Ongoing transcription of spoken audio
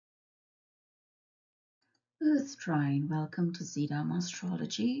Earth Trine, welcome to ZeedaM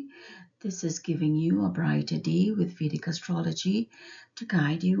Astrology. This is giving you a brighter day with Vedic astrology to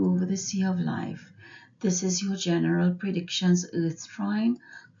guide you over the sea of life. This is your general predictions, Earth Trine,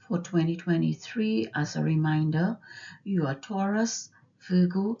 for 2023. As a reminder, you are Taurus,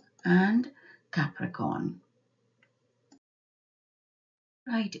 Virgo, and Capricorn.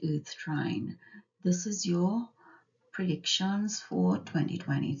 Right, Earth Trine, this is your predictions for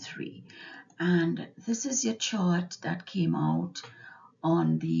 2023. And this is your chart that came out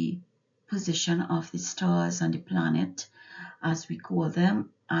on the position of the stars and the planet, as we call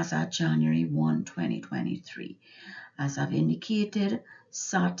them, as at January 1, 2023. As I've indicated,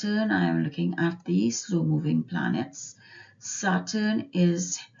 Saturn, I am looking at the slow moving planets. Saturn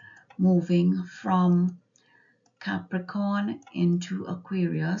is moving from Capricorn into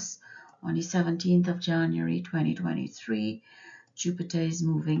Aquarius on the 17th of January 2023. Jupiter is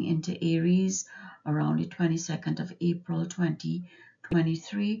moving into Aries around the 22nd of April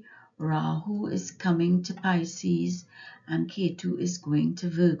 2023. Rahu is coming to Pisces and Ketu is going to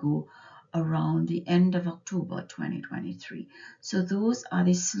Virgo around the end of October 2023. So those are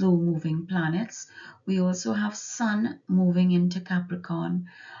the slow moving planets. We also have Sun moving into Capricorn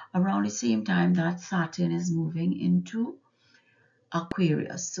around the same time that Saturn is moving into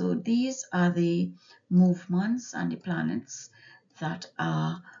Aquarius. So these are the movements and the planets that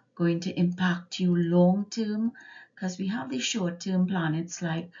are going to impact you long term, because we have the short term planets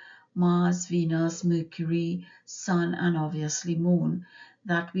like Mars, Venus, Mercury, Sun, and obviously Moon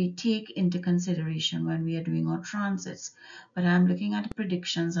that we take into consideration when we are doing our transits. But I'm looking at the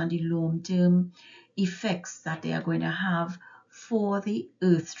predictions and the long term effects that they are going to have for the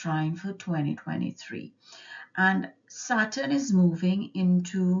Earth trine for 2023. And Saturn is moving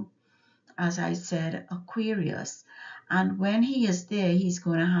into, as I said, Aquarius. And when he is there, he's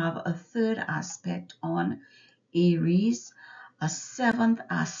going to have a third aspect on Aries, a seventh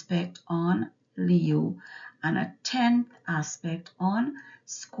aspect on Leo, and a 10th aspect on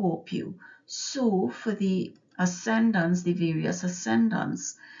Scorpio. So for the ascendants, the various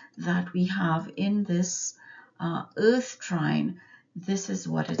ascendants that we have in this Earth trine, this is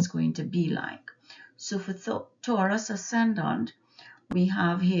what it's going to be like. So for Taurus ascendant, we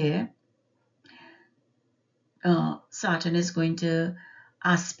have here Saturn is going to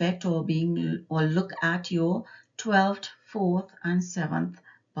aspect or look at your 12th, 4th, and 7th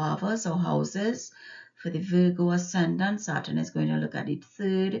bhavas or houses. For the Virgo ascendant, Saturn is going to look at the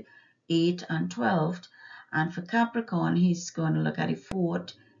 3rd, 8th, and 12th. And for Capricorn, he's going to look at the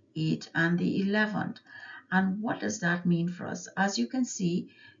 4th, 8th, and the 11th. And what does that mean for us? As you can see,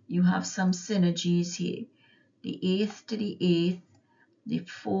 you have some synergies here. The 8th to the 8th, the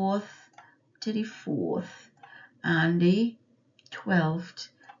 4th to the 4th, and the 12th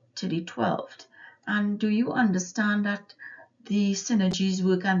to the 12th. And do you understand that the synergies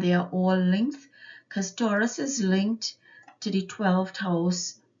work and they are all linked? Because Taurus is linked to the 12th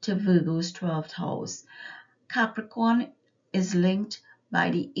house, to Virgo's 12th house. Capricorn is linked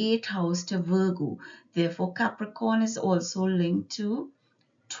by the 8th house to Virgo. Therefore, Capricorn is also linked to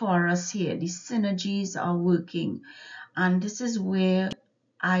Taurus here. The synergies are working. And this is where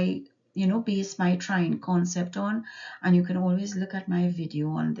I base my trine concept on, and you can always look at my video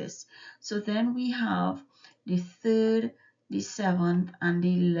on this. So then we have the 3rd, the 7th, and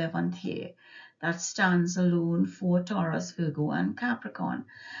the 11th here. That stands alone for Taurus, Virgo, and Capricorn.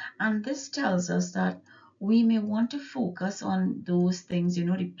 And this tells us that we may want to focus on those things,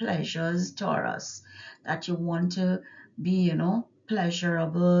 the pleasures, Taurus, that you want to be,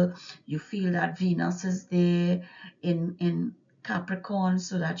 pleasurable. You feel that Venus is there in Capricorn,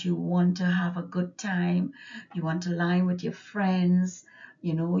 so that you want to have a good time, you want to line with your friends,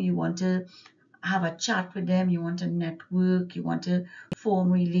 you want to have a chat with them, you want to network, you want to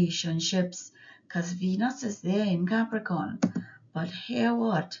form relationships, because Venus is there in Capricorn. But here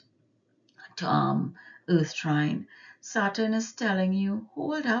what? Earth trine, Saturn is telling you,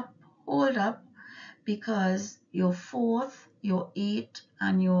 hold up, because your 4th, your 8th,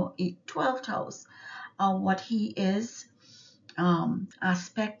 and your 12th house are what he is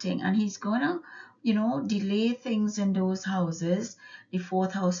aspecting, and he's gonna delay things in those houses. The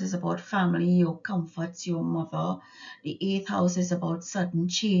 4th house is about family, your comforts, your mother. The 8th house is about sudden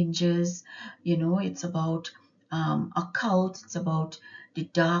changes, it's about occult, it's about the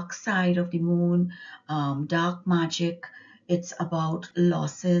dark side of the moon, dark magic, it's about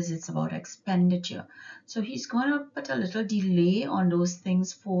losses, it's about expenditure. So he's going to put a little delay on those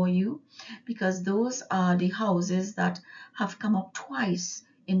things for you, because those are the houses that have come up twice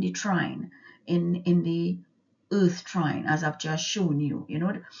in the trine, in the Earth trine, as I've just shown you,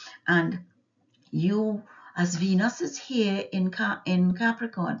 and you As Venus is here in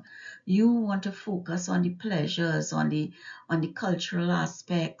Capricorn, you want to focus on the pleasures, on the cultural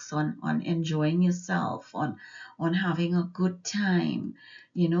aspects, on enjoying yourself, on having a good time,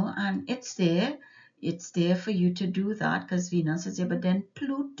 and it's there for you to do that because Venus is here. But then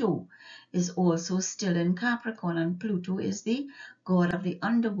Pluto is also still in Capricorn, and Pluto is the god of the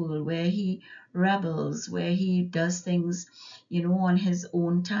underworld, where he rebels, where he does things, on his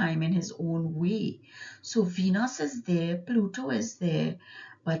own time, in his own way. So Venus is there, Pluto is there,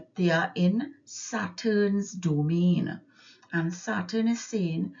 but they are in Saturn's domain. And Saturn is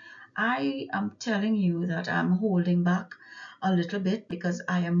saying, I am telling you that I'm holding back a little bit because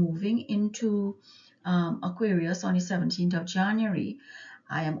I am moving into Aquarius on the 17th of January.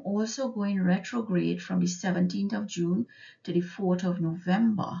 I am also going retrograde from the 17th of June to the 4th of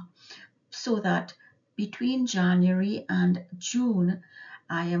November, so that between January and June,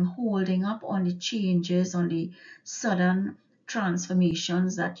 I am holding up on the changes, on the sudden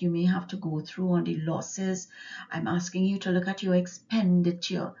transformations that you may have to go through, on the losses. I'm asking you to look at your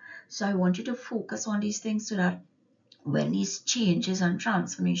expenditure. So I want you to focus on these things so that when these changes and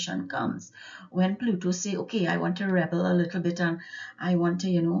transformation comes, when Pluto say, okay, I want to rebel a little bit and I want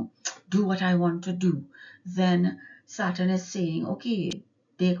to, do what I want to do, then Saturn is saying, okay,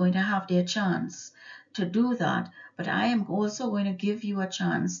 they're going to have their chance to do that, but I am also going to give you a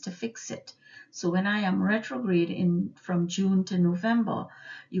chance to fix it. So when I am retrograde from June to November,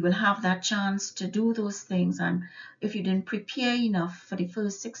 you will have that chance to do those things. And if you didn't prepare enough for the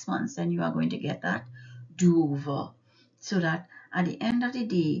first 6 months, then you are going to get that do-over, so that at the end of the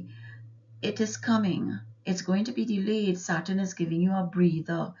day, it is coming. It's going to be delayed. Saturn is giving you a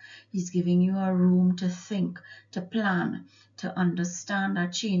breather. He's giving you a room to think, to plan, to understand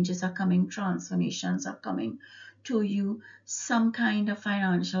that changes are coming, transformations are coming to you, some kind of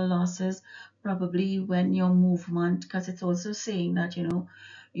financial losses, probably when your movement, because it's also saying that,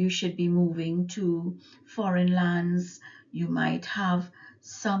 you should be moving to foreign lands. You might have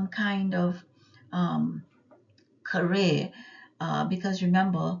some kind of career, because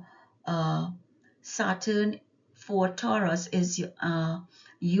remember, uh, Saturn for Taurus is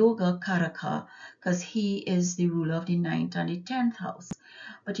Yoga Karaka, because he is the ruler of the ninth and the 10th house.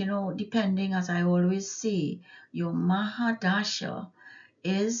 But depending, as I always say, your Mahadasha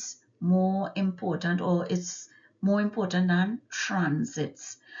is more important, or it's more important than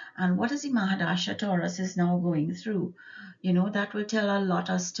transits. And what is the Mahadasha Taurus is now going through? That will tell a lot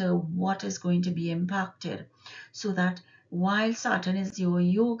as to what is going to be impacted. So that while Saturn is your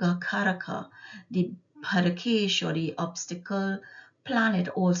Yoga Karaka, the Bharakesh, or the obstacle planet,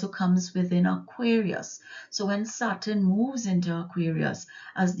 also comes within Aquarius. So when Saturn moves into Aquarius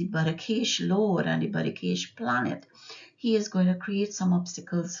as the Bharakesh Lord and the Bharakesh planet, he is going to create some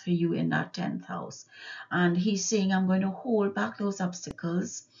obstacles for you in that 10th house. And he's saying, I'm going to hold back those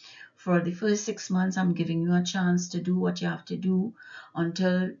obstacles. For the first 6 months, I'm giving you a chance to do what you have to do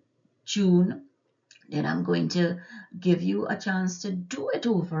until June. Then I'm going to give you a chance to do it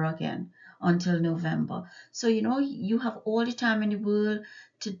over again until November. So, you have all the time in the world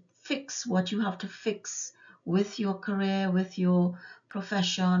to fix what you have to fix with your career, with your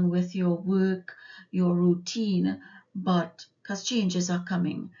profession, with your work, your routine. But because changes are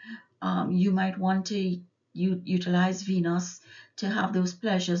coming, you might want to utilize Venus to have those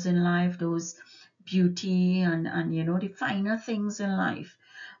pleasures in life, those beauty and the finer things in life.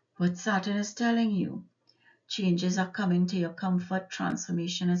 But Saturn is telling you, changes are coming to your comfort,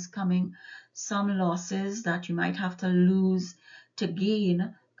 transformation is coming, some losses that you might have to lose to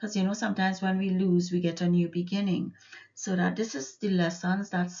gain, because sometimes when we lose, we get a new beginning. So that this is the lessons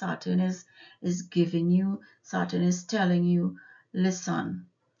that Saturn is giving you. Saturn is telling you, listen,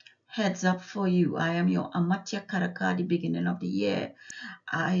 heads up for you. I am your Amatya Karaka at the beginning of the year.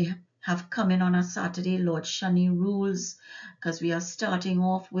 I have come in on a Saturday. Lord Shani rules, because we are starting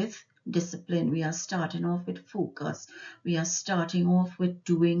off with discipline. We are starting off with focus. We are starting off with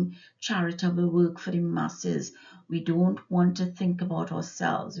doing charitable work for the masses. We don't want to think about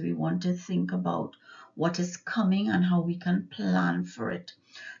ourselves. We want to think about what is coming and how we can plan for it.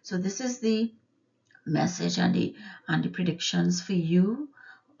 So this is the message and the predictions for you,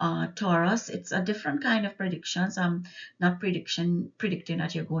 Taurus. It's a different kind of predictions. I'm not predicting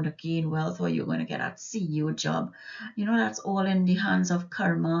that you're going to gain wealth or you're going to get a CEO job. That's all in the hands of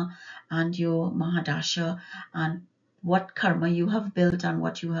karma and your Mahadasha, and what karma you have built and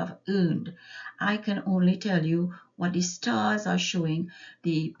what you have earned. I can only tell you what the stars are showing,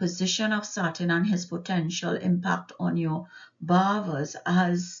 the position of Saturn and his potential impact on your bhavas,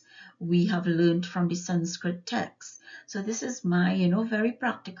 as we have learned from the Sanskrit text. So this is my, very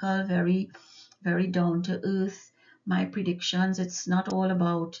practical, very very down to earth. My predictions, it's not all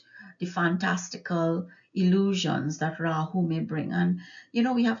about the fantastical illusions that Rahu may bring. And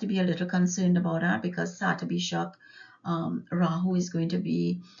we have to be a little concerned about that because Saturday Rahu is going to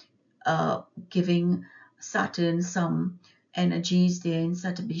be uh, giving Saturn some energies there in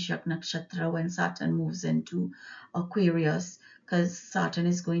Satyabhishak Nakshatra when Saturn moves into Aquarius, because Saturn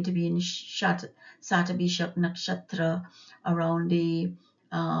is going to be in Satyabhishak Nakshatra around the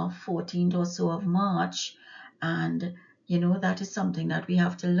 14th or so of March. And that is something that we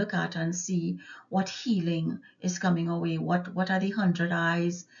have to look at and see what healing is coming away. What are the 100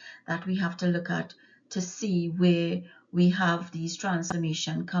 eyes that we have to look at to see where we have these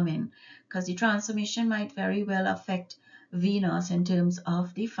transformation coming, because the transformation might very well affect Venus in terms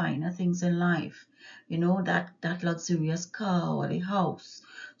of the finer things in life, that luxurious car or the house.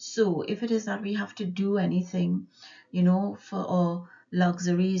 So if it is that we have to do anything, for our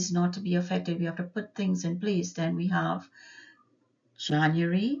luxuries not to be affected, we have to put things in place, then we have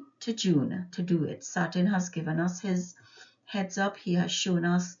January to June to do it. Saturn has given us his heads up. He has shown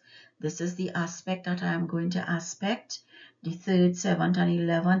us this is the aspect that I am going to aspect. The 3rd, 7th, and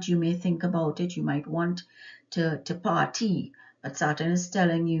 11th, you may think about it. You might want to party, but Saturn is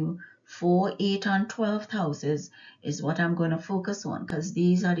telling you 4, 8, and 12th houses is what I'm going to focus on, because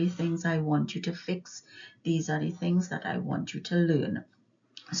these are the things I want you to fix. These are the things that I want you to learn.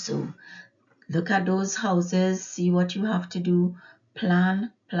 So look at those houses, see what you have to do,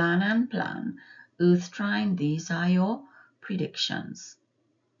 plan, plan, and plan. Earth Trine, these are your predictions.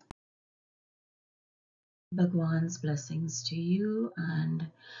 Bhagwan's blessings to you, and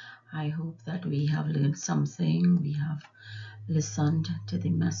I hope that we have learned something. We have listened to the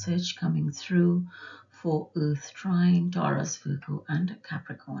message coming through for Earth Trine, Taurus, Virgo, and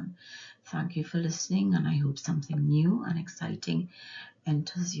Capricorn. Thank you for listening, and I hope something new and exciting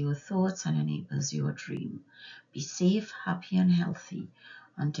enters your thoughts and enables your dream. Be safe, happy, and healthy.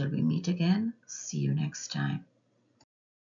 Until we meet again, see you next time.